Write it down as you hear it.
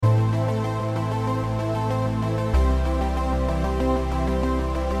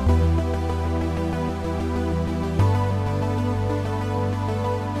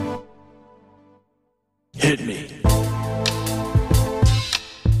Hit me.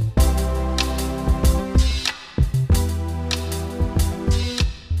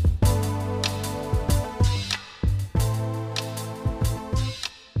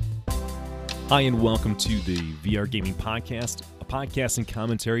 Hi, and welcome to the VR Gaming Podcast, a podcast and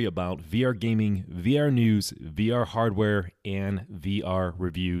commentary about VR gaming, VR news, VR hardware, and VR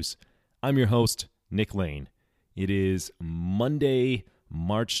reviews. I'm your host, Nick Lane. It is Monday,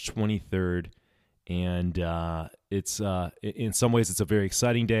 March 23rd, and it's in some ways it's a very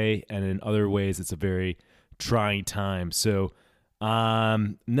exciting day, and in other ways it's a very trying time. So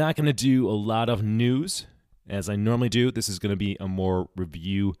I'm not going to do a lot of news as I normally do. This is going to be a more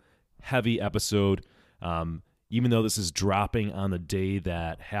review-heavy episode. Even though this is dropping on the day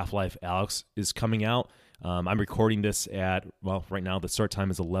that Half-Life Alyx is coming out, I'm recording this at, well, right now the start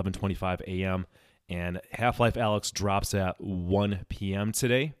time is 11:25 a.m., and Half-Life Alyx drops at 1 p.m.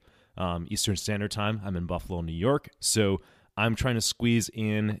 today, Eastern Standard Time. I'm in Buffalo, New York, so I'm trying to squeeze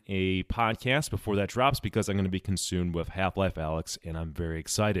in a podcast before that drops because I'm going to be consumed with Half-Life Alyx, and I'm very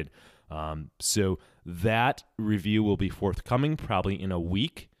excited. So that review will be forthcoming probably in a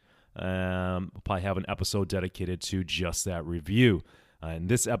week. We'll probably have an episode dedicated to just that review. In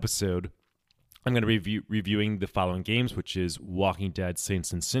this episode, I'm going to be reviewing the following games, which is Walking Dead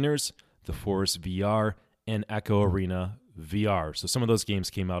Saints and Sinners, The Forest VR, and Echo Arena VR. So some of those games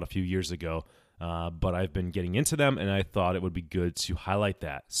came out a few years ago, but I've been getting into them, and I thought it would be good to highlight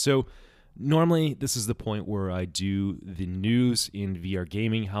that. So normally, this is the point where I do the news in VR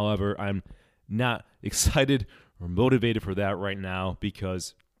gaming. However, I'm not excited or motivated for that right now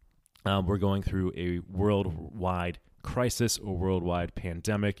because we're going through a worldwide crisis or worldwide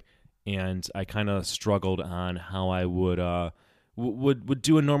pandemic, and I kind of struggled on how I would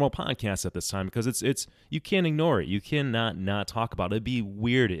do a normal podcast at this time because it's you can't ignore it. You cannot not talk about it. It'd be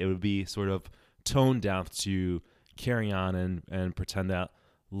weird. It would be sort of tone deaf to carry on and pretend that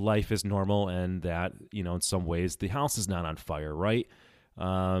life is normal and that, you know, in some ways the house is not on fire, right?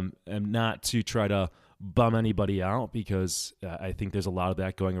 And not to try to bum anybody out because I think there's a lot of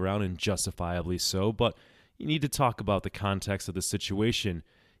that going around, and justifiably so, but you need to talk about the context of the situation.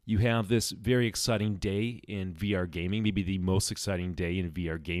 You have this very exciting day in VR gaming, maybe the most exciting day in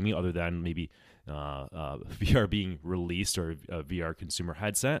VR gaming other than maybe VR being released or a VR consumer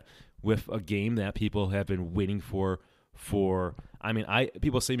headset, with a game that people have been waiting for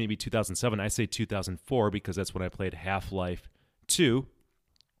people say maybe 2007, I say 2004 because that's when I played Half-Life 2.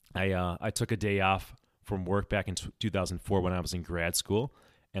 I took a day off from work back in 2004 when I was in grad school,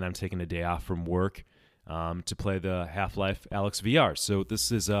 and I'm taking a day off from work to play the Half-Life Alyx VR. So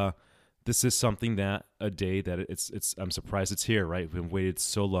this is something that a day that it's I'm surprised it's here, right? We've waited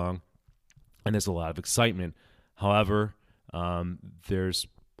so long, and there's a lot of excitement. However, there's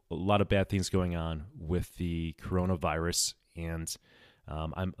a lot of bad things going on with the coronavirus, and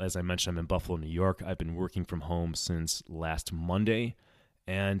as I mentioned, I'm in Buffalo, New York. I've been working from home since last Monday,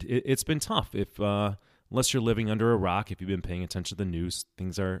 and it's been tough. Unless you're living under a rock, if you've been paying attention to the news,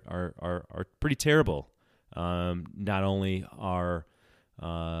 things are pretty terrible. Not only are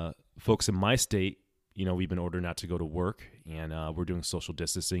folks in my state, you know, we've been ordered not to go to work, and we're doing social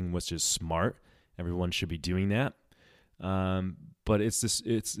distancing, which is smart. Everyone should be doing that. But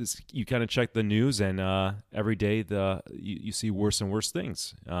it's you kind of check the news, and every day you see worse and worse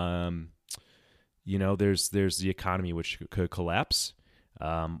things. You know, there's the economy, which could collapse.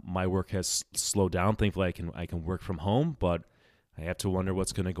 My work has slowed down. Thankfully, I can work from home, but I have to wonder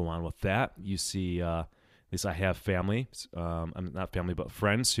what's going to go on with that. You see, at least I have family. I'm not family, but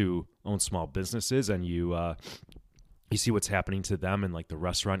friends who own small businesses, and you see what's happening to them in like the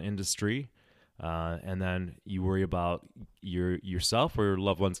restaurant industry, and then you worry about yourself or your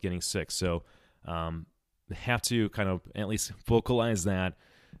loved ones getting sick. So have to kind of at least vocalize that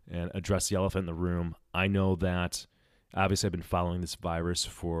and address the elephant in the room. I know that. Obviously, I've been following this virus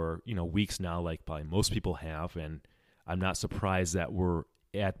for, you know, weeks now, like probably most people have, and I'm not surprised that we're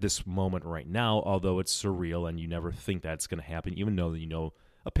at this moment right now, although it's surreal and you never think that's going to happen, even though, you know,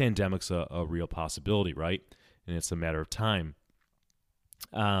 a pandemic's a real possibility, right? And it's a matter of time.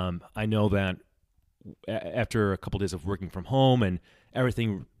 I know that after a couple days of working from home and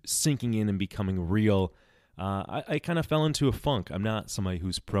everything sinking in and becoming real, I kind of fell into a funk. I'm not somebody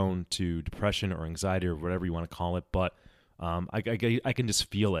who's prone to depression or anxiety or whatever you want to call it, but I can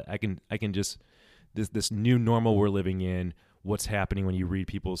just feel it. I can just this new normal we're living in. What's happening when you read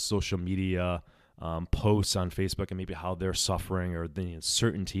people's social media posts on Facebook and maybe how they're suffering or the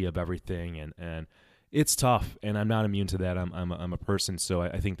uncertainty of everything, and it's tough. And I'm not immune to that. I'm a person, so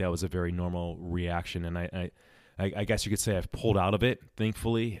I think that was a very normal reaction, and I I guess you could say I've pulled out of it,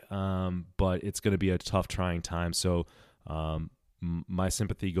 thankfully, but it's going to be a tough, trying time. So my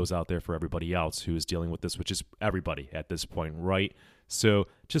sympathy goes out there for everybody else who is dealing with this, which is everybody at this point, right? So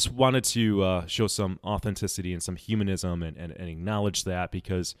just wanted to show some authenticity and some humanism and acknowledge that,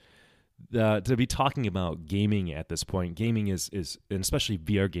 because to be talking about gaming at this point, gaming is and especially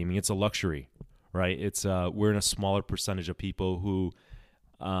VR gaming, it's a luxury, right? It's we're in a smaller percentage of people who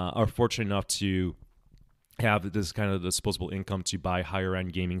are fortunate enough to have this kind of disposable income to buy higher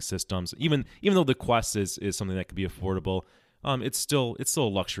end gaming systems. Even though the Quest is something that could be affordable, it's still a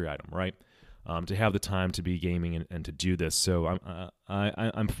luxury item, right? To have the time to be gaming and to do this. So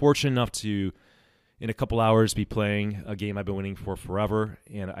I'm fortunate enough to, in a couple hours, be playing a game I've been waiting for forever,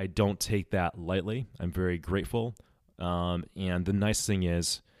 and I don't take that lightly. I'm very grateful. And the nice thing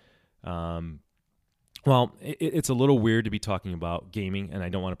is, it's a little weird to be talking about gaming, and I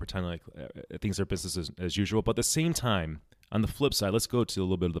don't want to pretend like things are business as usual. But at the same time, on the flip side, let's go to a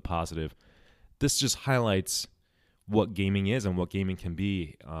little bit of the positive. This just highlights what gaming is and what gaming can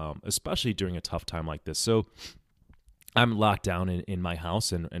be, especially during a tough time like this. So I'm locked down in my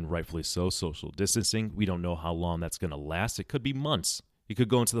house, and rightfully so, social distancing. We don't know how long that's going to last. It could be months. It could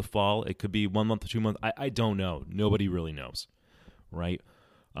go into the fall. It could be 1 month or 2 months. I don't know. Nobody really knows, right?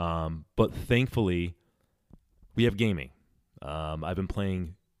 But thankfully, we have gaming. I've been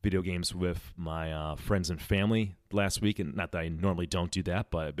playing video games with my friends and family last week, and not that I normally don't do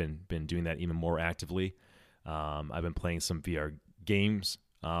that, but I've been doing that even more actively. I've been playing some VR games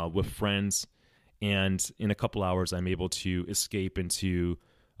with friends, and in a couple hours, I'm able to escape into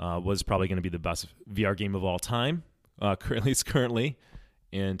what's probably going to be the best VR game of all time, at least currently,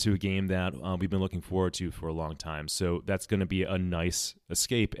 into a game that we've been looking forward to for a long time. So that's going to be a nice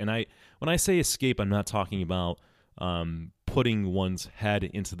escape. And when I say escape, I'm not talking about putting one's head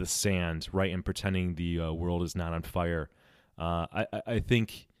into the sand, right, and pretending the world is not on fire. I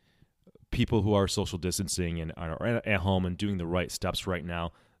think people who are social distancing and are at home and doing the right steps right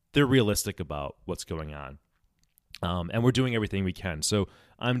now, they're realistic about what's going on. And we're doing everything we can. So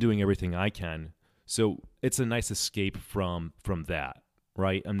I'm doing everything I can. So it's a nice escape from that,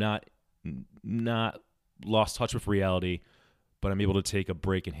 right? I'm not lost touch with reality, but I'm able to take a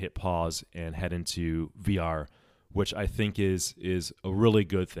break and hit pause and head into VR, which I think is a really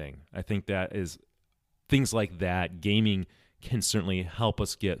good thing. I think that is things like that. Gaming can certainly help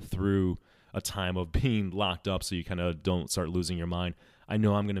us get through a time of being locked up, so you kind of don't start losing your mind. I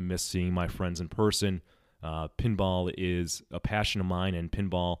know I'm going to miss seeing my friends in person. Pinball is a passion of mine, and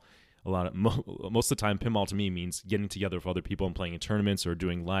pinball, most of the time, pinball to me means getting together with other people and playing in tournaments or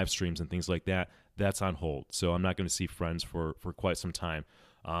doing live streams and things like that. That's on hold, so I'm not going to see friends for quite some time.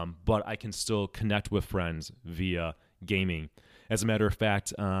 But I can still connect with friends via gaming. As a matter of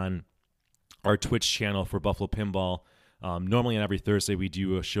fact, on our Twitch channel for Buffalo Pinball, normally on every Thursday we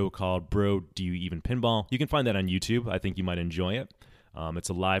do a show called Bro, Do You Even Pinball? You can find that on YouTube. I think you might enjoy it. It's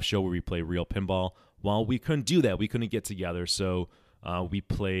a live show where we play real pinball. Well, we couldn't do that. We couldn't get together, so we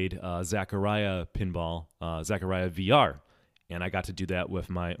played Zaccaria Pinball, Zaccaria VR, and I got to do that with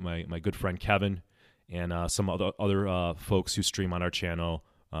my good friend Kevin and some other folks who stream on our channel,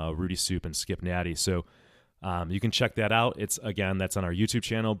 Rudy Soup and Skip Natty. So you can check that out. That's on our YouTube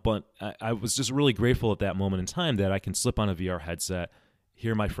channel. But I was just really grateful at that moment in time that I can slip on a VR headset,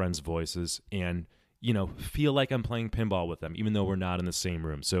 hear my friends' voices, and feel like I'm playing pinball with them, even though we're not in the same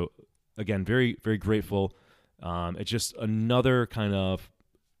room. So again, very, very grateful. It's just another kind of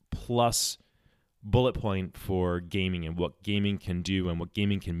plus bullet point for gaming and what gaming can do and what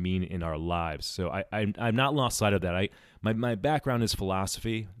gaming can mean in our lives. So I'm not lost sight of that. My background is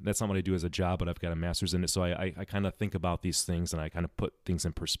philosophy. That's not what I do as a job, but I've got a master's in it. So I kind of think about these things and I kind of put things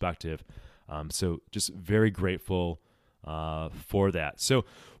in perspective. So just very grateful for that. So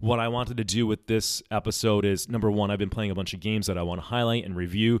what I wanted to do with this episode is, number one, I've been playing a bunch of games that I want to highlight and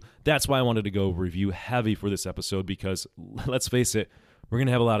review. That's why I wanted to go review heavy for this episode, because let's face it, we're going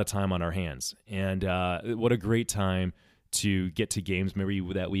to have a lot of time on our hands. And what a great time to get to games maybe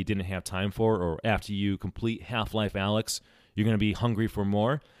that we didn't have time for, or after you complete Half-Life Alyx, you're going to be hungry for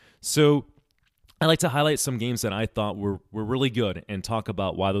more. So I like to highlight some games that I thought were really good and talk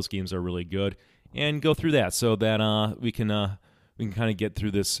about why those games are really good and go through that so that we can kind of get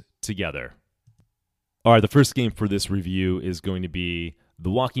through this together. All right, the first game for this review is going to be The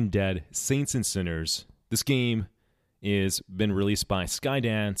Walking Dead Saints and Sinners. This game is been released by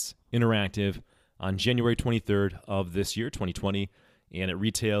Skydance Interactive on January 23rd of this year, 2020, and it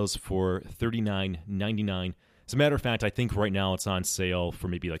retails for $39.99. As a matter of fact, I think right now it's on sale for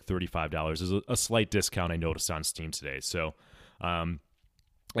maybe like $35. There's a slight discount I noticed on Steam today. So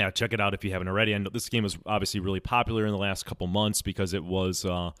Yeah, check it out if you haven't already. And this game was obviously really popular in the last couple months because it was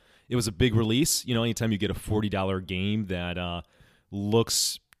a big release. Anytime you get a $40 game that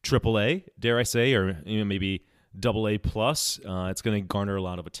looks AAA, dare I say, or maybe AA plus, it's going to garner a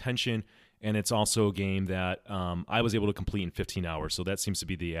lot of attention. And it's also a game that I was able to complete in 15 hours. So that seems to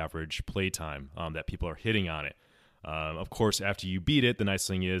be the average play time that people are hitting on it. Of course, after you beat it, the nice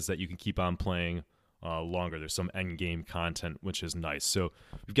thing is that you can keep on playing longer. There's some end game content, which is nice. So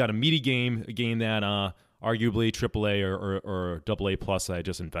we've got a meaty game, a game that arguably AAA or AA plus. I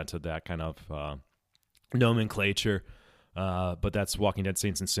just invented that kind of nomenclature, but that's Walking Dead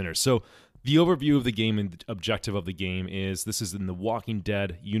Saints and Sinners. So the overview of the game and the objective of the game is this is in the Walking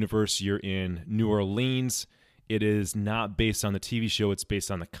Dead universe. You're in New Orleans. It is not based on the TV show. It's based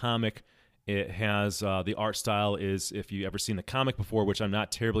on the comic. It has the art style is, if you ever seen the comic before, which I'm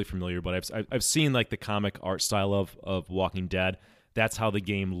not terribly familiar, but I've seen like the comic art style of Walking Dead. That's how the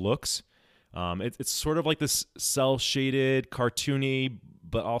game looks. It's sort of like this cel-shaded, cartoony,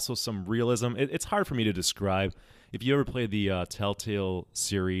 but also some realism. It's hard for me to describe. If you ever played the Telltale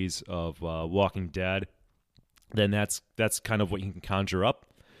series of Walking Dead, then that's kind of what you can conjure up.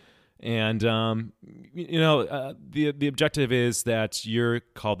 And the objective is that you're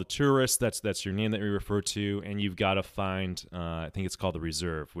called the tourist. That's your name that you refer to, and you've got to find. I think it's called the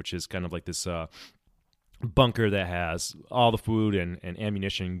Reserve, which is kind of like this bunker that has all the food and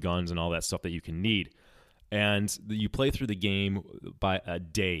ammunition, guns, and all that stuff that you can need. And you play through the game by a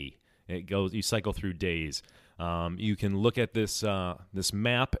day. You cycle through days. You can look at this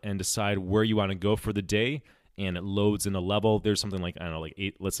map and decide where you want to go for the day, and it loads in a level. There's something like, I don't know, like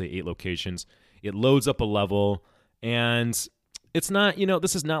 8 locations. It loads up a level, and it's not,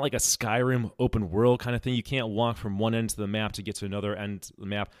 this is not like a Skyrim open world kind of thing. You can't walk from one end of the map to get to another end of the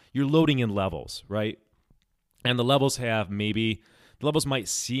map. You're loading in levels, right? And the levels might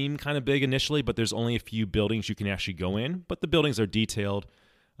seem kind of big initially, but there's only a few buildings you can actually go in, but the buildings are detailed.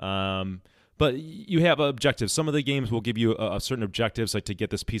 But you have objectives. Some of the games will give you a certain objectives, like to get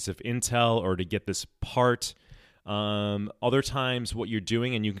this piece of intel or to get this part. Other times what you're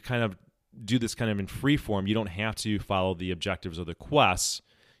doing, and you can kind of do this kind of in free form, you don't have to follow the objectives or the quests.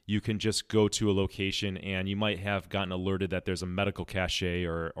 You can just go to a location, and you might have gotten alerted that there's a medical cache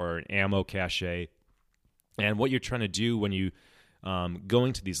or an ammo cache. And what you're trying to do when you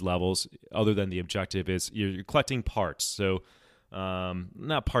going to these levels, other than the objective, is you're collecting parts. So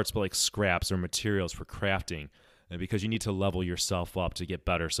not parts, but like scraps or materials for crafting, because you need to level yourself up to get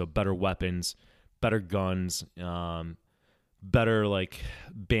better. So better weapons, better guns, better like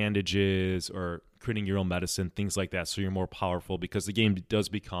bandages or creating your own medicine, things like that. So you're more powerful, because the game does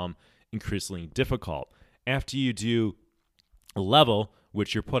become increasingly difficult. After you do a level,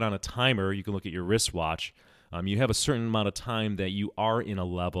 which you're put on a timer, you can look at your wristwatch. You have a certain amount of time that you are in a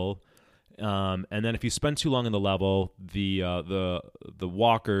level. And then if you spend too long in the level, the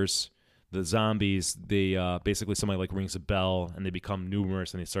walkers, the zombies, they basically somebody like rings a bell and they become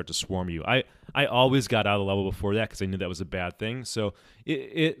numerous and they start to swarm you. I always got out of the level before that because I knew that was a bad thing. So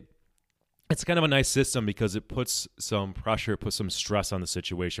it's kind of a nice system because it puts some pressure, puts some stress on the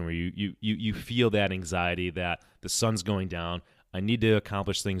situation where you feel that anxiety that the sun's going down. I need to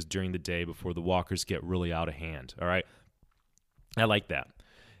accomplish things during the day before the walkers get really out of hand. All right, I like that.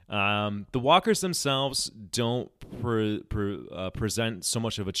 The walkers themselves don't present so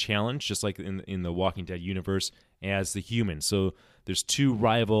much of a challenge, just like in the Walking Dead universe, as the humans. So there's two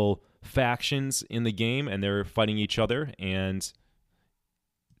rival factions in the game, and they're fighting each other. And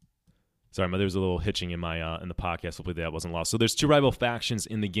sorry, there's a little hitching in my in the podcast. Hopefully that wasn't lost. So there's two rival factions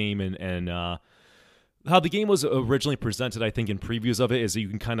in the game, and how the game was originally presented, I think, in previews of it, is that you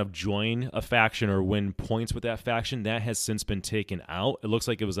can kind of join a faction or win points with that faction. That has since been taken out. It looks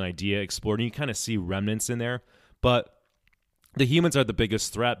like it was an idea explored, and you kind of see remnants in there. But the humans are the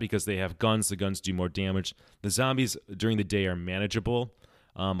biggest threat because they have guns. The guns do more damage. The zombies during the day are manageable.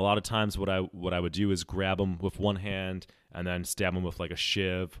 A lot of times what I would do is grab them with one hand and then stab them with like a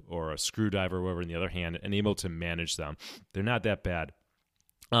shiv or a screwdriver or whatever in the other hand, and able to manage them. They're not that bad.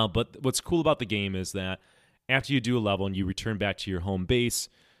 But what's cool about the game is that after you do a level and you return back to your home base,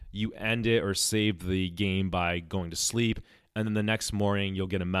 you end it or save the game by going to sleep, and then the next morning you'll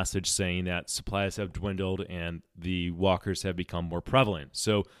get a message saying that supplies have dwindled and the walkers have become more prevalent.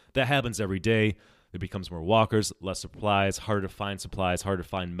 So that happens every day. There becomes more walkers, less supplies, harder to find supplies, harder to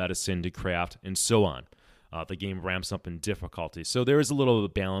find medicine to craft, and so on. The game ramps up in difficulty. So there is a little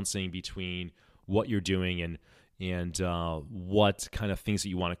balancing between what you're doing and what kind of things that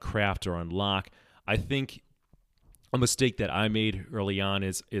you want to craft or unlock. I think a mistake that I made early on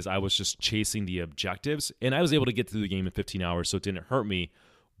is I was just chasing the objectives, and I was able to get through the game in 15 hours, so it didn't hurt me.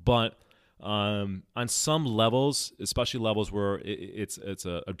 But on some levels, especially levels where it's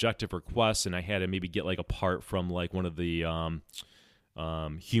a objective request, and I had to maybe get like a part from like one of the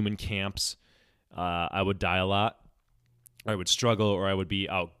human camps, I would die a lot. I would struggle, or I would be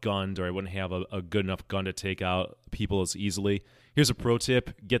outgunned, or I wouldn't have a good enough gun to take out people as easily. Here's a pro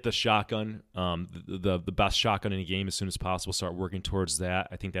tip: get the shotgun, the best shotgun in the game as soon as possible. Start working towards that.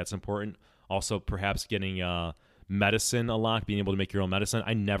 I think that's important. Also, perhaps getting medicine unlocked, being able to make your own medicine.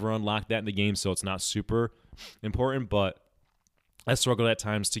 I never unlocked that in the game, so it's not super important, but I struggled at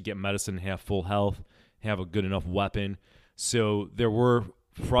times to get medicine, have full health, have a good enough weapon. So there were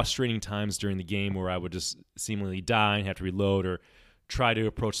frustrating times during the game where I would just seemingly die and have to reload, or try to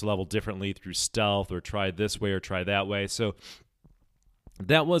approach the level differently through stealth, or try this way or try that way. So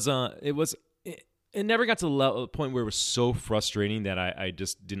that was it never got to the point where it was so frustrating that I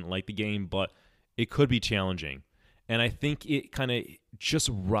just didn't like the game, but it could be challenging. And I think it kind of just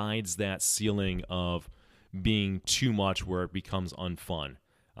rides that ceiling of being too much where it becomes unfun.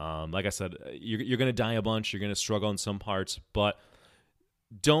 Like I said, you're going to die a bunch, you're going to struggle in some parts, but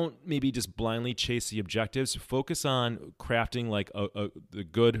don't maybe just blindly chase the objectives. Focus on crafting like the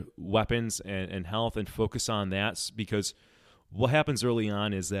good weapons and health, and focus on that, because what happens early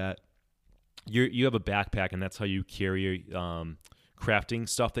on is that you have a backpack, and that's how you carry crafting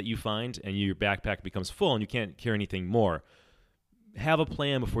stuff that you find, and your backpack becomes full and you can't carry anything more. Have a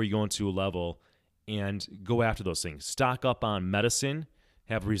plan before you go into a level and go after those things. Stock up on medicine.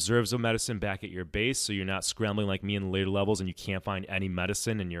 Have reserves of medicine back at your base, so you're not scrambling like me in the later levels and you can't find any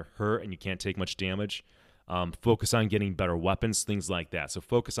medicine and you're hurt and you can't take much damage. Focus on getting better weapons, things like that. So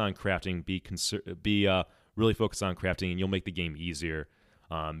focus on crafting. Be really focused on crafting, and you'll make the game easier.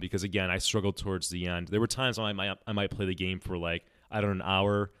 Because again, I struggled towards the end. There were times when I might play the game for like, I don't know, an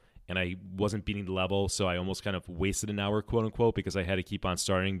hour, and I wasn't beating the level, so I almost kind of wasted an hour, quote unquote, because I had to keep on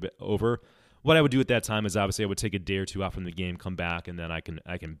starting over. What I would do at that time is obviously I would take a day or two off from the game, come back, and then I can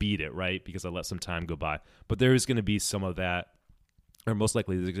beat it, right? Because I let some time go by. But there is going to be some of that, or most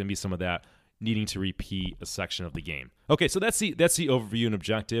likely there's going to be some of that needing to repeat a section of the game. Okay, so that's the overview and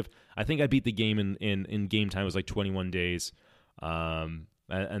objective. I think I beat the game in game time. It was like 21 days, and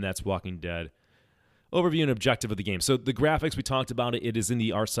that's Walking Dead. Overview and objective of the game. So the graphics, we talked about it. It is in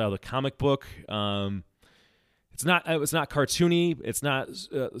the art style of the comic book. It's not cartoony. It's not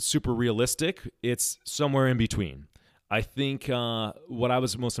super realistic. It's somewhere in between. I think what I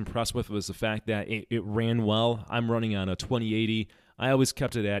was most impressed with was the fact that it ran well. I'm running on a 2080. I always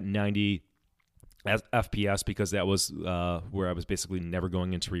kept it at 90 FPS because that was where I was basically never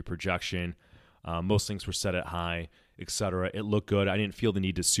going into reprojection. Most things were set at high, etc. It looked good. I didn't feel the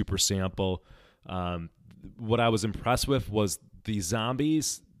need to super sample. What I was impressed with was the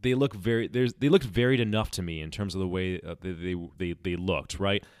zombies. They looked varied enough to me in terms of the way they looked,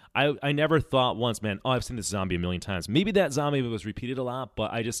 right? I never thought once, man, I've seen this zombie a million times. Maybe that zombie was repeated a lot,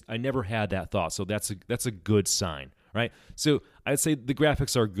 but I never had that thought. So that's a good sign, right? So I'd say the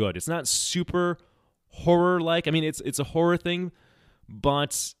graphics are good. It's not super horror-like. I mean, it's a horror thing,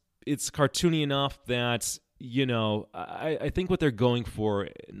 but it's cartoony enough that, you know, I think what they're going for,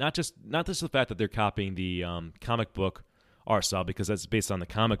 not just the fact that they're copying the comic book art style, because that's based on the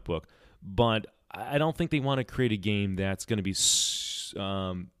comic book, but I don't think they want to create a game that's going to be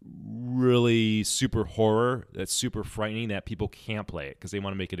really super horror, that's super frightening, that people can't play it, because they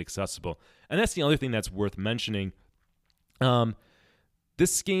want to make it accessible. And that's the other thing that's worth mentioning.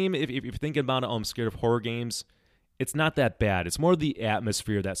 This game, if you're thinking about it, I'm scared of horror games, it's not that bad. It's more the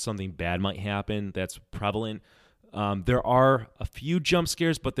atmosphere that something bad might happen that's prevalent. There are a few jump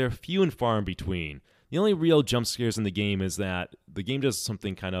scares, but they're few and far in between. The only real jump scares in the game is that the game does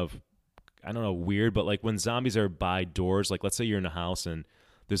something kind of, I don't know, weird, but like when zombies are by doors, like let's say you're in a house and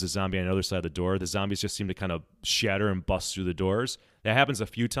there's a zombie on the other side of the door, the zombies just seem to kind of shatter and bust through the doors. That happens a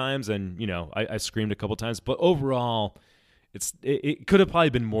few times, and, you know, I screamed a couple times, but overall, it could have probably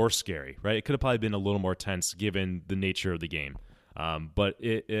been more scary, right? It could have probably been a little more tense given the nature of the game. But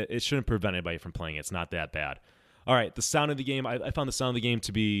it shouldn't prevent anybody from playing it. It's not that bad. All right, the sound of the game, I found the sound of the game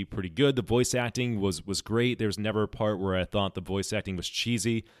to be pretty good. The voice acting was great. There's never a part where I thought the voice acting was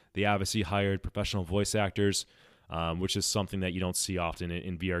cheesy. They obviously hired professional voice actors, which is something that you don't see often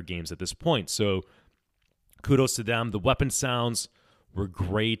in VR games at this point. So kudos to them. The weapon sounds were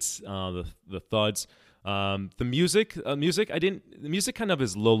great. The thuds. The music kind of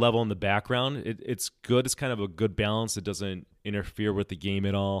is low level in the background. It's good. It's kind of a good balance. It doesn't interfere with the game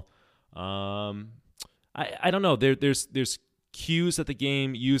at all. I don't know. There's cues that the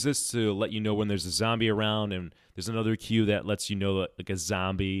game uses to let you know when there's a zombie around, and there's another cue that lets you know that like a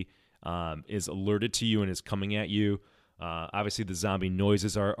zombie is alerted to you and is coming at you. Obviously, the zombie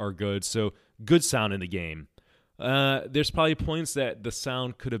noises are good, so good sound in the game. There's probably points that the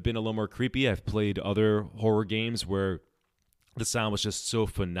sound could have been a little more creepy. I've played other horror games where the sound was just so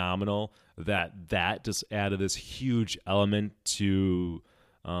phenomenal that just added this huge element to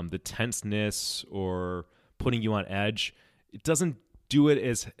the tenseness or putting you on edge. It doesn't do it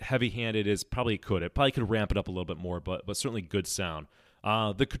as heavy-handed as probably it could. It probably could ramp it up a little bit more, but certainly good sound.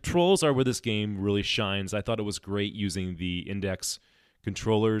 The controls are where this game really shines. I thought it was great using the Index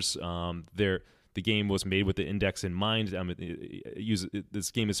controllers. The game was made with the Index in mind.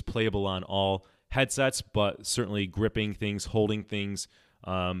 This game is playable on all headsets, but certainly gripping things, holding things,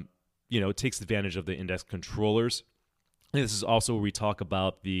 it takes advantage of the Index controllers. And this is also where we talk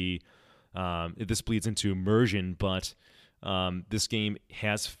about this bleeds into immersion, but this game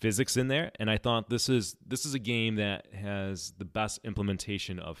has physics in there, and I thought this is a game that has the best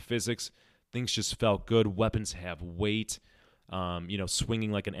implementation of physics. Things just felt good. Weapons have weight.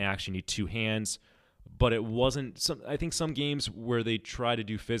 Swinging like an axe, you need two hands. But it wasn't. I think some games where they try to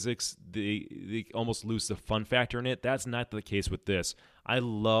do physics, they almost lose the fun factor in it. That's not the case with this. I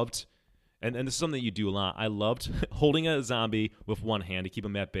loved, and this is something that you do a lot. I loved holding a zombie with one hand to keep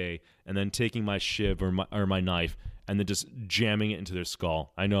them at bay, and then taking my shiv or my knife and then just jamming it into their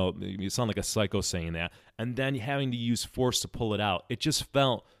skull. I know you sound like a psycho saying that, and then having to use force to pull it out. It just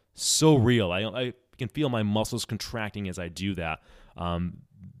felt so real. I can feel my muscles contracting as I do that.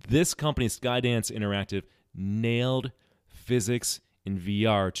 This company, Skydance Interactive, nailed physics in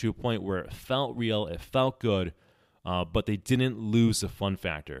VR to a point where it felt real, it felt good, but they didn't lose the fun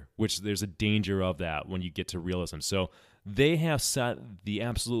factor, which there's a danger of that when you get to realism. So they have set the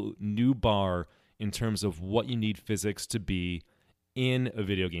absolute new bar in terms of what you need physics to be in a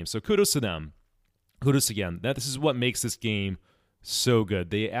video game. So kudos to them. Kudos again. This is what makes this game so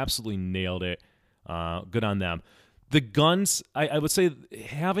good. They absolutely nailed it. Good on them. The guns, I would say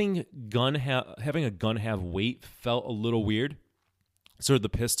having a gun have weight felt a little weird. Sort of the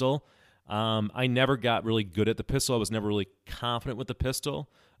pistol. I never got really good at the pistol. I was never really confident with the pistol.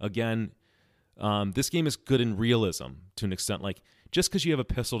 Again, this game is good in realism to an extent. Like, just because you have a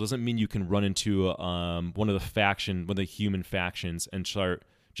pistol doesn't mean you can run into one of the human factions and start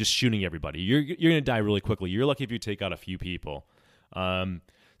just shooting everybody. You're going to die really quickly. You're lucky if you take out a few people.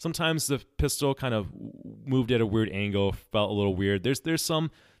 Sometimes the pistol kind of moved at a weird angle, felt a little weird. There's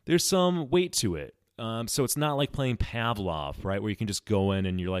some weight to it. So it's not like playing Pavlov, right, where you can just go in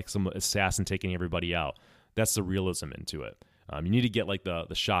and you're like some assassin taking everybody out. That's the realism into it. You need to get like the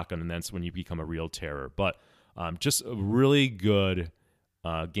shotgun, and that's when you become a real terror. But just a really good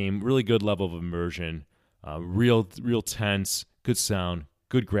game, really good level of immersion, real tense, good sound,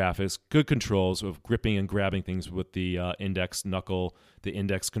 good graphics, good controls of gripping and grabbing things with the index knuckle, the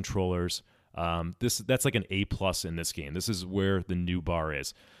index controllers. That's like an A+ in this game. This is where the new bar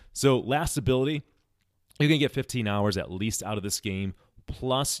is. So last ability, you're going to get 15 hours at least out of this game.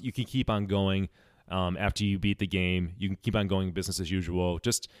 Plus, you can keep on going after you beat the game. You can keep on going business as usual,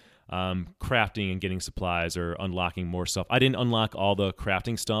 just crafting and getting supplies or unlocking more stuff. I didn't unlock all the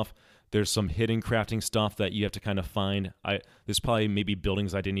crafting stuff. There's some hidden crafting stuff that you have to kind of find. There's probably maybe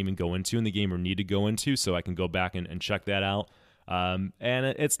buildings I didn't even go into in the game or need to go into, so I can go back and check that out. And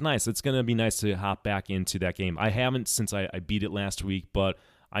it's nice. It's going to be nice to hop back into that game. I haven't since I beat it last week, but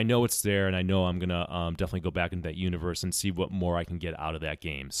I know it's there, and I know I'm going to definitely go back into that universe and see what more I can get out of that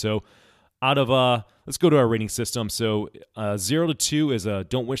game. So let's go to our rating system. So 0 to 2 is a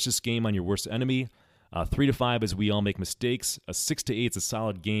don't wish this game on your worst enemy. 3 to 5 is we all make mistakes. A 6 to 8 is a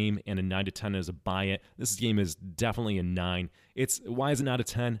solid game, and a 9 to 10 is a buy it. This game is definitely a 9. Why is it not a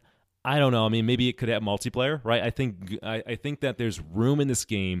 10? I don't know. I mean, maybe it could have multiplayer, right? I think that there's room in this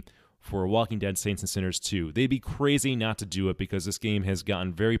game for Walking Dead Saints and Sinners 2. They'd be crazy not to do it because this game has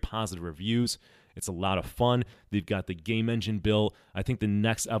gotten very positive reviews. It's a lot of fun. They've got the game engine built. I think the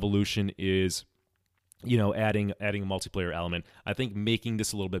next evolution is, adding a multiplayer element. I think making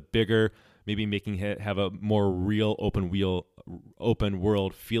this a little bit bigger, maybe making it have a more real open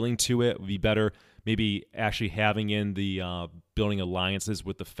world feeling to it would be better. Maybe actually having in the building alliances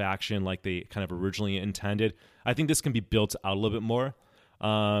with the faction like they kind of originally intended. I think this can be built out a little bit more.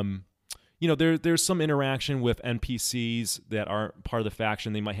 There's some interaction with NPCs that aren't part of the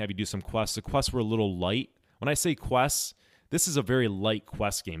faction. They might have you do some quests. The quests were a little light. When I say quests, this is a very light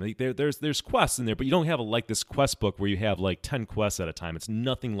quest game. There's quests in there, but you don't have this quest book where you have like 10 quests at a time. It's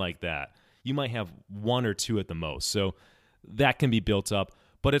nothing like that. You might have 1 or 2 at the most. So that can be built up.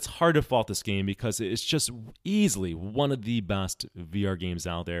 But it's hard to fault this game because it's just easily one of the best VR games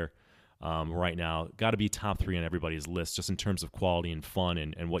out there right now. Got to be top 3 on everybody's list just in terms of quality and fun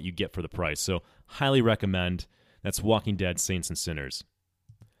and what you get for the price. So highly recommend. That's Walking Dead Saints and Sinners.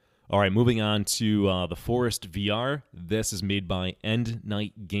 All right, moving on to The Forest VR. This is made by End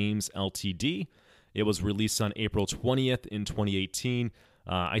Night Games Ltd. It was released on April 20th in 2018.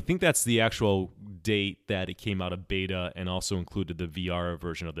 I think that's the actual date that it came out of beta and also included the VR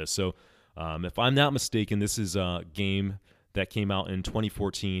version of this. So if I'm not mistaken, this is a game that came out in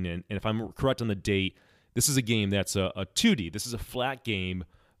 2014. And if I'm correct on the date, this is a game that's a 2D. This is a flat game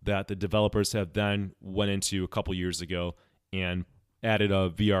that the developers have then went into a couple years ago and added a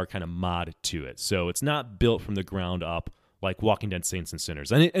VR kind of mod to it. So it's not built from the ground up like Walking Dead Saints and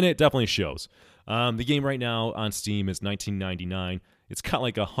Sinners. And it definitely shows. The game right now on Steam is $19.99. It's got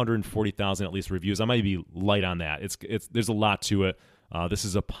like 140,000 at least reviews. I might be light on that. There's a lot to it. This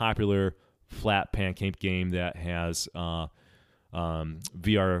is a popular flat pancake game that has VR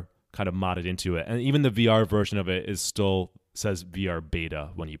kind of modded into it. And even the VR version of it still says VR beta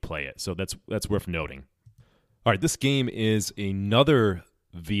when you play it. So that's worth noting. All right, this game is another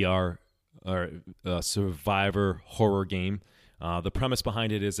VR or survivor horror game. The premise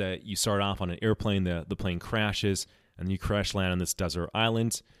behind it is that you start off on an airplane, the plane crashes, and you crash land on this desert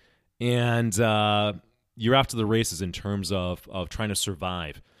island, and you're off to the races in terms of trying to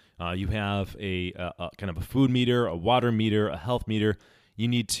survive. You have a kind of a food meter, a water meter, a health meter. You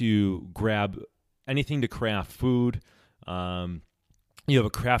need to grab anything to craft food. You have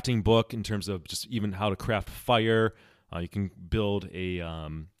a crafting book in terms of just even how to craft fire. You can build a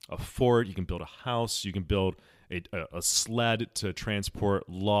fort. You can build a house. You can build a sled to transport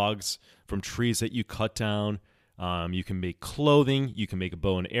logs from trees that you cut down. You can make clothing. You can make a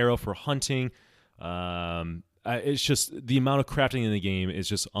bow and arrow for hunting. It's just the amount of crafting in the game is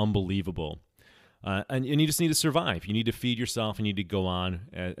just unbelievable. And you just need to survive. You need to feed yourself. You need to go on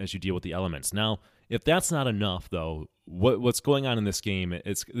as you deal with the elements. Now, if that's not enough, though, what's going on in this game,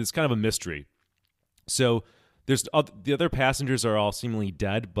 it's kind of a mystery. So the other passengers are all seemingly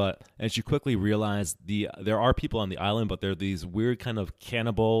dead, but as you quickly realize, there are people on the island, but they're these weird kind of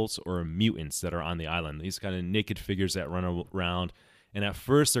cannibals or mutants that are on the island. These kind of naked figures that run around, and at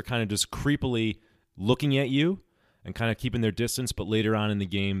first they're kind of just creepily looking at you and kind of keeping their distance, but later on in the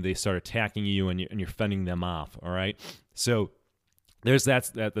game they start attacking you and you're fending them off. All right, so there's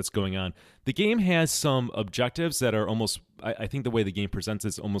that's going on. The game has some objectives that are almost, I think the way the game presents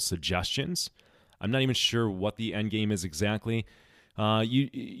is almost suggestions. I'm not even sure what the end game is exactly.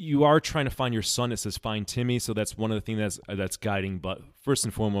 You are trying to find your son. It says find Timmy, so that's one of the things that's guiding. But first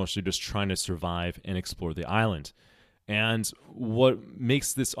and foremost, you're just trying to survive and explore the island. And what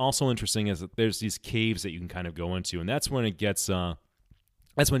makes this also interesting is that there's these caves that you can kind of go into, and that's when it gets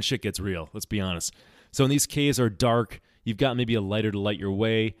that's when shit gets real. Let's be honest. So when these caves are dark, you've got maybe a lighter to light your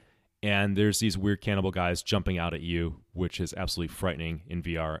way, and there's these weird cannibal guys jumping out at you, which is absolutely frightening in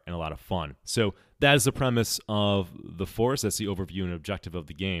VR and a lot of fun. So that is the premise of The Forest. That's the overview and objective of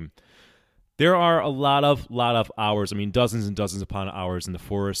the game. There are a lot of hours. I mean, dozens and dozens upon hours in The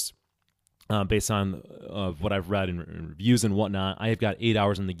Forest. Based on what I've read in reviews and whatnot, I have got 8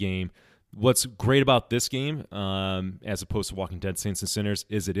 hours in the game. What's great about this game, as opposed to Walking Dead Saints and Sinners,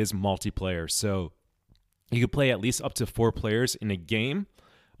 is it is multiplayer. So you can play at least up to 4 players in a game.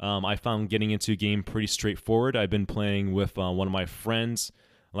 I found getting into a game pretty straightforward. I've been playing with one of my friends.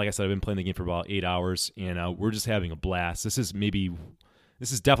 Like I said, I've been playing the game for about 8 hours, and we're just having a blast. This is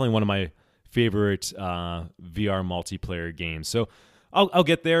definitely one of my favorite VR multiplayer games. So I'll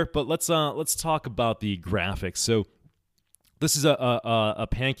get there, but let's talk about the graphics. So this is a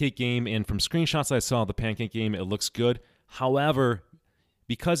pancake game, and from screenshots I saw of the pancake game, it looks good. However,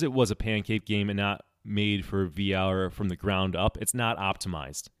 because it was a pancake game and not made for VR from the ground up, it's not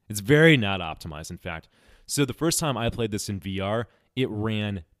optimized. It's very not optimized, in fact. So the first time I played this in VR, it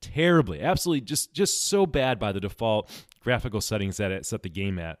ran terribly, absolutely just so bad by the default graphical settings that it set the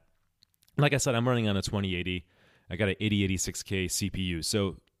game at. Like I said, I'm running on a 2080. I got an 8086K CPU,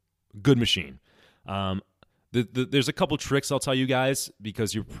 so good machine. There's a couple tricks I'll tell you guys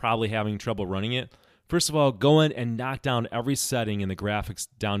because you're probably having trouble running it. First of all, go in and knock down every setting in the graphics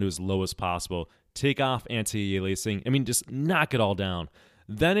down to as low as possible. Take off anti-aliasing. I mean, just knock it all down.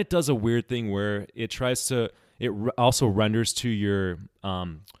 Then it does a weird thing where it also renders to your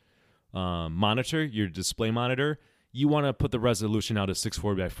monitor, your display monitor. You want to put the resolution out to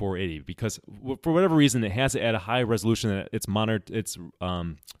 640 by 480 because for whatever reason it has it at a high resolution that it's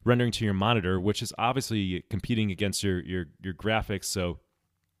rendering to your monitor, which is obviously competing against your graphics, so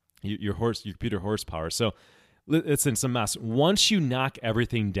your computer horsepower. So it's in some mess. Once you knock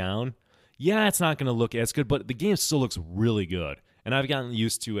everything down, yeah, it's not going to look as good, but the game still looks really good. And I've gotten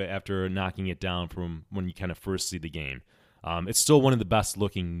used to it after knocking it down from when you kind of first see the game. It's still one of the best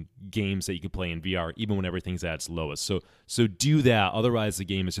looking games that you can play in VR, even when everything's at its lowest. So do that. Otherwise, the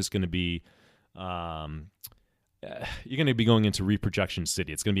game is just going to be, you're going to be going into reprojection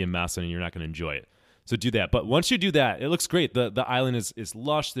city. It's going to be a mess, and you're not going to enjoy it. So do that. But once you do that, it looks great. The island is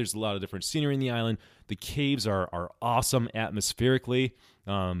lush. There's a lot of different scenery in the island. The caves are awesome atmospherically.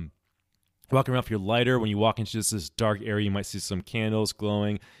 Walking around with your lighter, when you walk into just this dark area, you might see some candles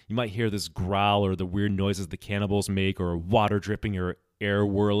glowing. You might hear this growl or the weird noises the cannibals make, or water dripping or air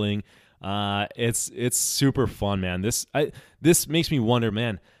whirling. It's super fun, man. This makes me wonder,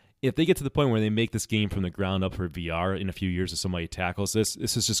 man, if they get to the point where they make this game from the ground up for VR in a few years, if somebody tackles this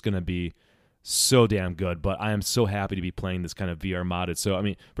is just going to be so damn good. But I am so happy to be playing this kind of VR modded. So, I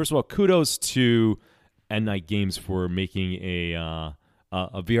mean, first of all, kudos to Endnight Games for making a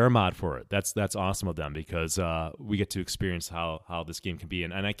VR mod for it. That's awesome of them, because we get to experience how this game can be.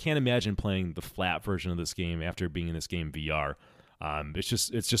 And I can't imagine playing the flat version of this game after being in this game VR. It's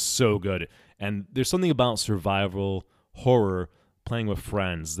just so good. And there's something about survival horror playing with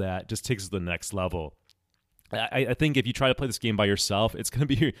friends that just takes it to the next level. I think if you try to play this game by yourself, it's going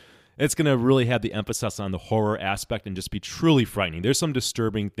to really have the emphasis on the horror aspect and just be truly frightening. There's some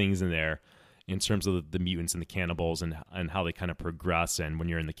disturbing things in there in terms of the mutants and the cannibals and how they kind of progress, and when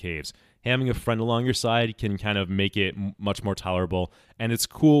you're in the caves. Having a friend along your side can kind of make it much more tolerable. And it's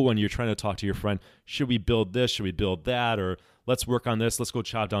cool when you're trying to talk to your friend, should we build this, should we build that, or let's work on this, let's go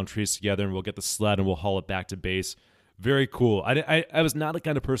chop down trees together and we'll get the sled and we'll haul it back to base. Very cool. I was not the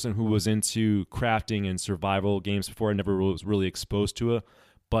kind of person who was into crafting and survival games before. I never was really exposed to it,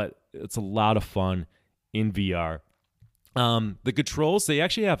 but it's a lot of fun in VR. The controls, they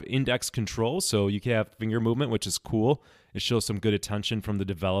actually have index controls, so you can have finger movement, which is cool. It shows some good attention from the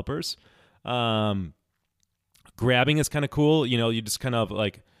developers. Grabbing is kind of cool. You know, you just kind of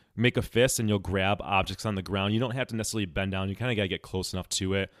like make a fist and you'll grab objects on the ground. You don't have to necessarily bend down. You kind of got to get close enough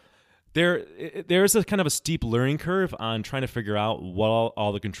to it. There's a kind of a steep learning curve on trying to figure out what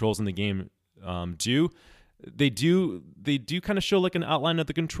all the controls in the game do. They do kind of show like an outline of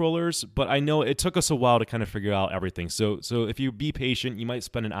the controllers, but I know it took us a while to kind of figure out everything. So if you be patient, you might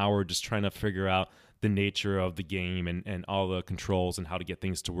spend an hour just trying to figure out the nature of the game and all the controls and how to get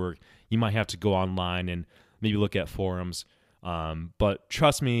things to work. You might have to go online and maybe look at forums. But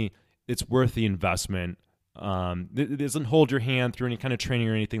trust me, it's worth the investment. It doesn't hold your hand through any kind of training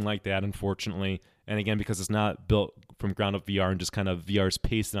or anything like that, unfortunately. And again, because it's not built from ground up VR and just kind of VR's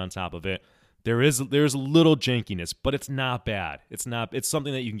pasted on top of it, there's a little jankiness, but it's not bad. It's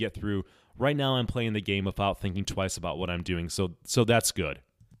something that you can get through. Right now, I'm playing the game without thinking twice about what I'm doing, so that's good.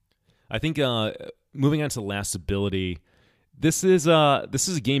 I think moving on to last ability, this is a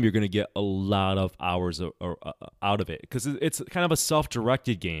game you're going to get a lot of hours out of it, because it's kind of a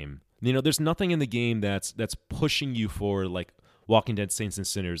self-directed game. You know, there's nothing in the game that's pushing you forward like Walking Dead Saints and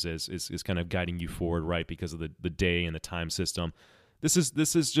Sinners is kind of guiding you forward, right, because of the day and the time system. This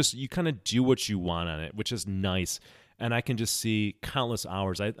is just, you kind of do what you want on it, which is nice. And I can just see countless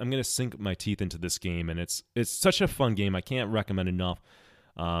hours. I'm going to sink my teeth into this game, and it's such a fun game. I can't recommend enough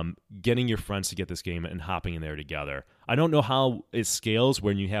getting your friends to get this game and hopping in there together. I don't know how it scales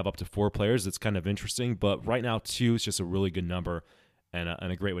when you have up to 4 players. It's kind of interesting, but right now 2 is just a really good number and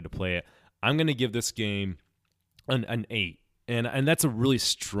a great way to play it. I'm going to give this game an 8, and that's a really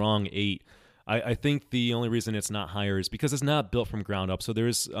strong 8. I think the only reason it's not higher is because it's not built from ground up. So there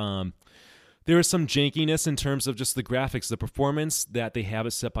is some jankiness in terms of just the graphics. The performance that they have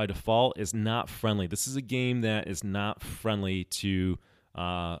it set by default is not friendly. This is a game that is not friendly to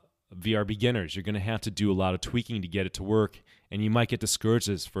VR beginners. You're going to have to do a lot of tweaking to get it to work, and you might get discouraged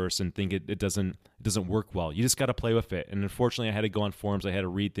at first and think it doesn't work well. You just got to play with it. And unfortunately, I had to go on forums. I had to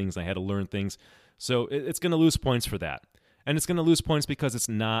read things. I had to learn things. So it's going to lose points for that. And it's going to lose points because it's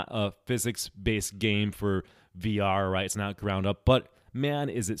not a physics-based game for VR, right? It's not ground up. But, man,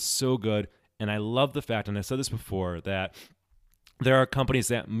 is it so good. And I love the fact, and I said this before, that there are companies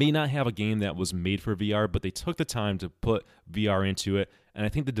that may not have a game that was made for VR, but they took the time to put VR into it. And I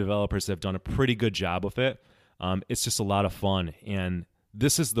think the developers have done a pretty good job with it. It's just a lot of fun. And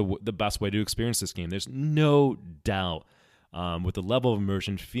this is the best way to experience this game. There's no doubt with the level of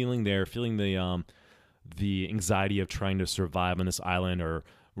immersion, feeling the anxiety of trying to survive on this island, or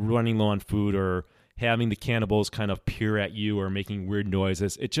running low on food, or having the cannibals kind of peer at you or making weird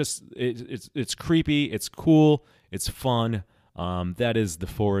noises. It's creepy, it's cool, it's fun. That is The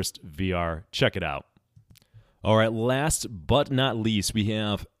Forest VR. Check it out. All right, last but not least, we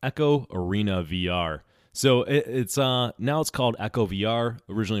have Echo Arena VR. So it's now it's called Echo VR.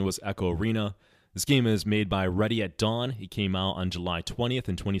 Originally it was Echo Arena. This game is made by Ready at Dawn. It came out on July 20th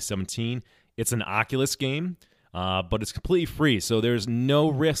in 2017. It's an Oculus game. but it's completely free, so there's no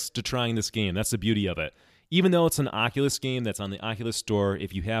risk to trying this game. That's the beauty of it. Even though it's an Oculus game that's on the Oculus Store,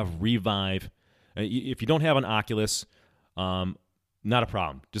 if you have Revive, if you don't have an Oculus, not a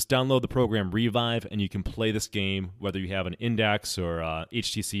problem. Just download the program Revive, and you can play this game whether you have an Index or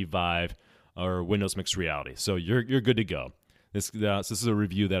HTC Vive or Windows Mixed Reality. So you're good to go. This is a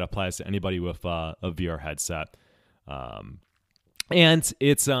review that applies to anybody with a VR headset. And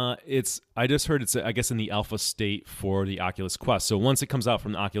it's I just heard it's I guess in the alpha state for the Oculus Quest. So once it comes out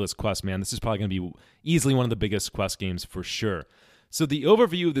from the Oculus Quest, man, this is probably going to be easily one of the biggest Quest games for sure. So the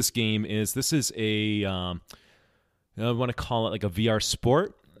overview of this game is this is a I want to call it like a VR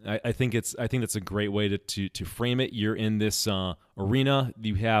sport. I think that's a great way to frame it. You're in this arena.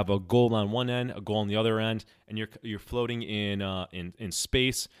 You have a goal on one end, a goal on the other end, and you're floating in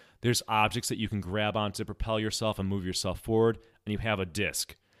space. There's objects that you can grab on to propel yourself and move yourself forward, and you have a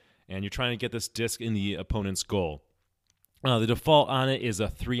disc. And you're trying to get this disc in the opponent's goal. The default on it is a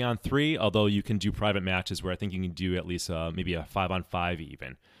 3-on-3, although you can do private matches where I think you can do at least maybe a 5-on-5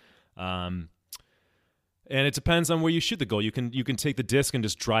 even. And it depends on where you shoot the goal. You can take the disc and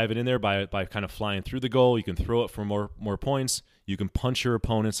just drive it in there by kind of flying through the goal. You can throw it for more points. You can punch your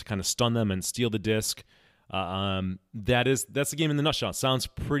opponents to kind of stun them and steal the disc. That's the game in the nutshell. It sounds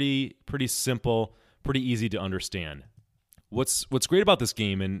pretty simple, pretty easy to understand. What's great about this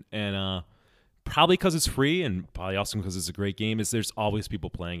game, and probably because it's free, and probably also because it's a great game, is there's always people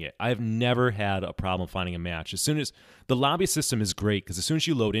playing it. I've never had a problem finding a match. As soon as the lobby system is great, because as soon as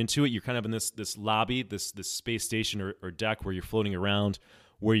you load into it, you're kind of in this lobby, this space station or deck where you're floating around,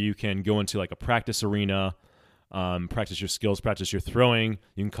 where you can go into like a practice arena. Practice your skills, practice your throwing.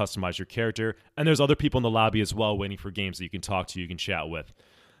 You can customize your character, and there's other people in the lobby as well waiting for games that you can talk to, you can chat with.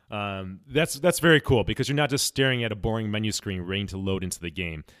 That's very cool because you're not just staring at a boring menu screen waiting to load into the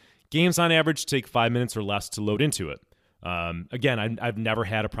game. Games on average take 5 minutes or less to load into it. Again, I've never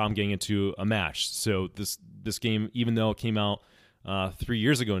had a problem getting into a match. So this game, even though it came out 3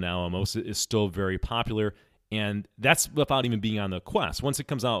 years ago now almost, is still very popular. And that's without even being on the Quest. Once it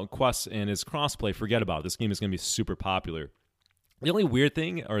comes out on Quest and is crossplay, forget about it. This game is going to be super popular. The only weird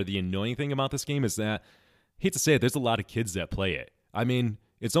thing or the annoying thing about this game is that, I hate to say it, there's a lot of kids that play it. I mean,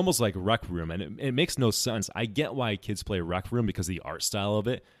 it's almost like Rec Room, and it makes no sense. I get why kids play Rec Room because of the art style of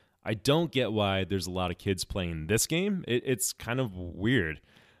it. I don't get why there's a lot of kids playing this game. It's kind of weird.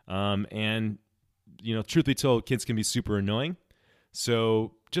 And, truth be told, kids can be super annoying.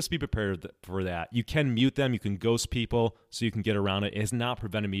 So just be prepared for that. You can mute them. You can ghost people so you can get around it. It has not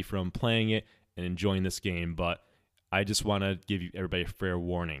prevented me from playing it and enjoying this game, but I just want to give everybody a fair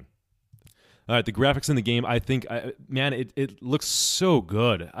warning. All right, the graphics in the game, I think, it looks so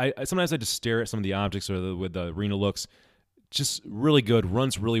good. Sometimes I just stare at some of the objects or with the arena looks. Just really good,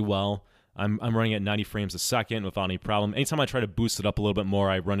 runs really well. I'm running at 90 frames a second without any problem. Anytime I try to boost it up a little bit more,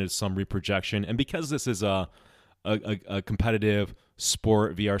 I run into some reprojection. And because this is a competitive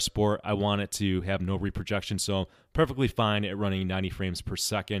sport, VR sport, I want it to have no reprojection. So perfectly fine at running 90 frames per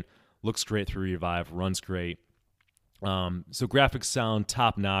second. Looks great through Revive, runs great. So graphics sound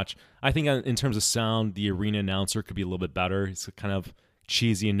top notch. I think in terms of sound, the arena announcer could be a little bit better. It's kind of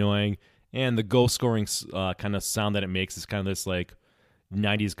cheesy, annoying. And the goal scoring kind of sound that it makes is kind of this like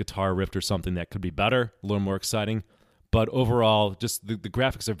 90s guitar riff or something that could be better, a little more exciting. But overall, just the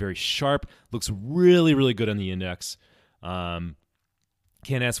graphics are very sharp. Looks really, really good on the Index. Can't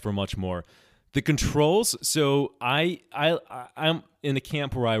ask for much more. The controls. So I'm in the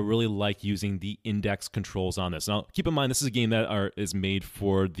camp where I really like using the Index controls on this. Now, keep in mind this is a game that is made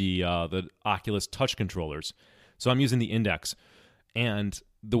for the Oculus Touch controllers. So I'm using the Index, and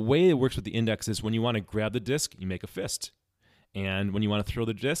the way it works with the Index is when you want to grab the disc, you make a fist, and when you want to throw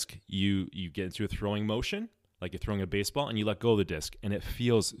the disc, you get into a throwing motion, like you're throwing a baseball, and you let go of the disc, and it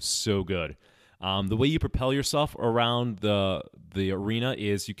feels so good. The way you propel yourself around the arena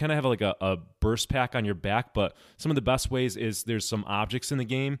is you kind of have like a burst pack on your back, but some of the best ways is there's some objects in the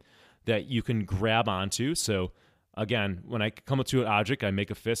game that you can grab onto. So again, when I come up to an object, I make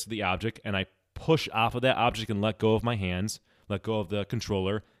a fist of the object, and I push off of that object and let go of my hands, let go of the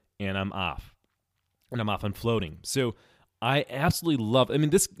controller, and I'm off. And I'm off and floating. So I absolutely love,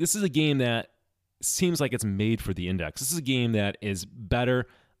 this is a game that seems like it's made for the Index. This is a game that is better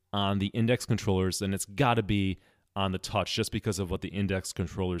on the Index controllers than it's got to be on the Touch, just because of what the Index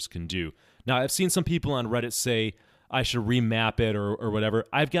controllers can do. Now, I've seen some people on Reddit say I should remap it or whatever.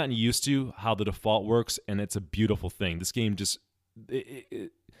 I've gotten used to how the default works, and it's a beautiful thing. This game just...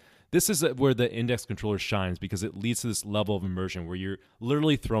 This is where the Index controller shines, because it leads to this level of immersion where you're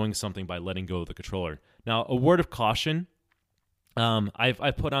literally throwing something by letting go of the controller. Now, a word of caution,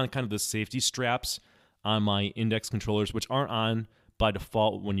 I've put on kind of the safety straps on my index controllers, which aren't on by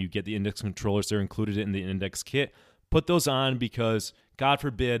default when you get the index controllers. They're included in the index kit. Put those on because, God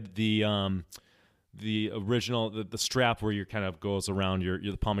forbid, the original, the strap where you kind of goes around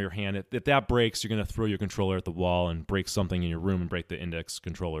the palm of your hand, if that breaks, you're going to throw your controller at the wall and break something in your room and break the index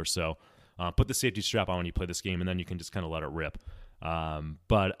controller. So put the safety strap on when you play this game, and then you can just kind of let it rip.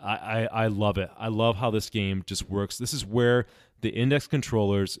 But I love it. I love how this game just works. This is where the index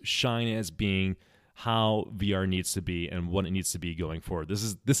controllers shine as being how VR needs to be and what it needs to be going forward. This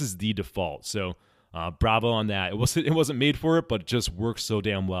is the default. So bravo on that. It wasn't made for it, but it just works so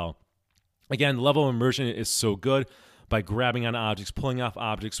damn well. Again, the level of immersion is so good by grabbing on objects, pulling off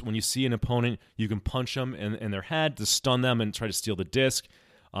objects. When you see an opponent, you can punch them in their head to stun them and try to steal the disc.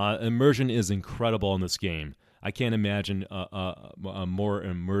 Immersion is incredible in this game. I can't imagine a more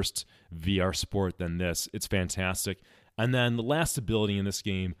immersed VR sport than this. It's fantastic. And then the last ability in this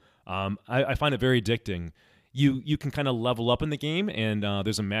game, I find it very addicting. You can kind of level up in the game, and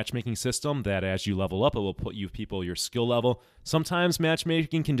there's a matchmaking system that as you level up, it will put your skill level. Sometimes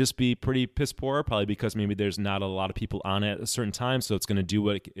matchmaking can just be pretty piss poor, probably because maybe there's not a lot of people on it at a certain time, so it's going to do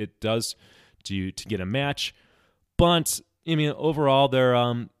what it does to get a match. But I mean, overall,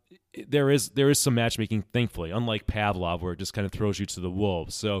 there is some matchmaking, thankfully, unlike Pavlov, where it just kind of throws you to the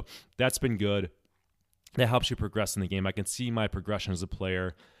wolves. So that's been good. That helps you progress in the game. I can see my progression as a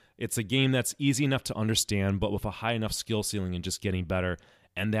player. It's a game that's easy enough to understand, but with a high enough skill ceiling and just getting better.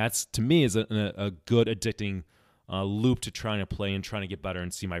 And that's, to me, is a good addicting loop to trying to play and trying to get better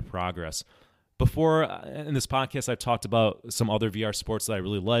and see my progress. Before, in this podcast, I've talked about some other VR sports that I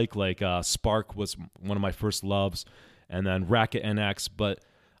really like Spark was one of my first loves, and then Racket NX. But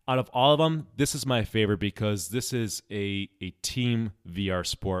out of all of them, this is my favorite because this is a team VR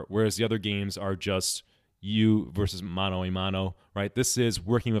sport, whereas the other games are just you versus mano a mano, right? This is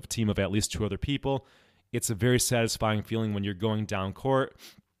working with a team of at least 2 other people. It's a very satisfying feeling when you're going down court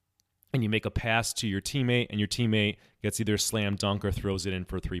and you make a pass to your teammate, and your teammate gets either a slam dunk or throws it in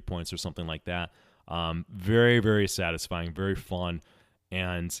for 3 points or something like that. Very, very satisfying, very fun.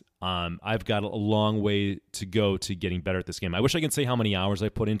 And I've got a long way to go to getting better at this game. I wish I could say how many hours I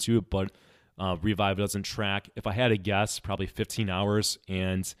put into it, but Revive doesn't track. If I had to guess, probably 15 hours,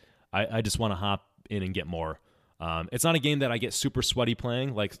 and I just want to hop in and get more. It's not a game that I get super sweaty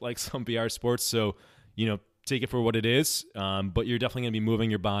playing like some VR sports, so take it for what it is, but you're definitely going to be moving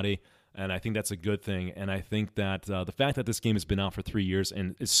your body, and I think that's a good thing. And I think that the fact that this game has been out for 3 years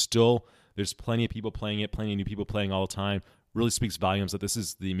and is still, there's plenty of people playing it, plenty of new people playing all the time, really speaks volumes that this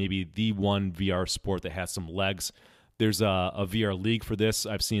is maybe the one VR sport that has some legs. There's a VR league for this.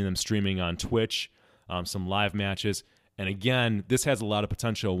 I've seen them streaming on Twitch, some live matches. And again, this has a lot of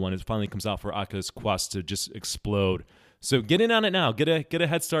potential when it finally comes out for Oculus Quest to just explode. So get in on it now. Get a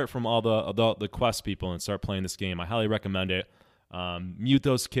head start from all the Quest people and start playing this game. I highly recommend it. Mute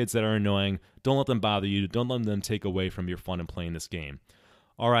those kids that are annoying. Don't let them bother you. Don't let them take away from your fun in playing this game.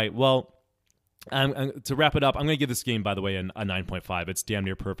 All right, well, to wrap it up, I'm going to give this game, by the way, a 9.5. It's damn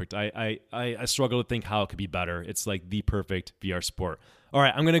near perfect. I struggle to think how it could be better. It's like the perfect VR sport. All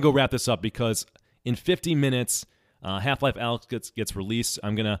right, I'm going to go wrap this up because in 50 minutes, Half-Life Alyx gets released.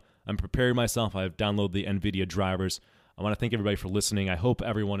 I'm preparing myself. I've downloaded the NVIDIA drivers. I want to thank everybody for listening. I hope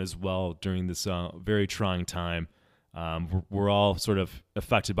everyone is well during this very trying time. We're all sort of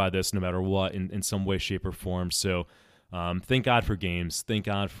affected by this no matter what in some way, shape, or form. So thank God for games. Thank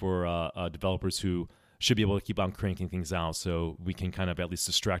God for developers who should be able to keep on cranking things out so we can kind of at least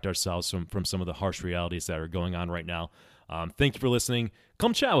distract ourselves from some of the harsh realities that are going on right now. Thank you for listening.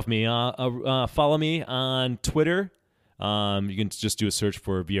 Come chat with me. Follow me on Twitter. You can just do a search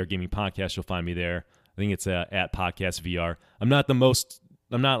for VR Gaming Podcast. You'll find me there. I think it's at Podcast VR.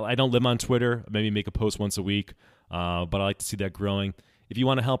 I don't live on Twitter. Maybe make a post once a week, but I like to see that growing. If you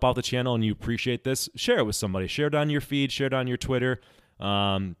want to help out the channel and you appreciate this, share it with somebody. Share it on your feed. Share it on your Twitter.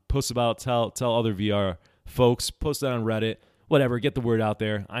 Post about, tell other VR folks. Post that on Reddit. Whatever. Get the word out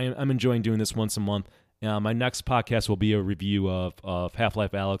there. I'm enjoying doing this once a month. My next podcast will be a review of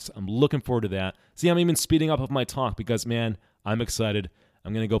Half-Life Alyx. I'm looking forward to that. See, I'm even speeding up of my talk because, man, I'm excited.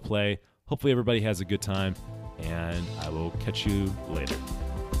 I'm going to go play. Hopefully everybody has a good time, and I will catch you later.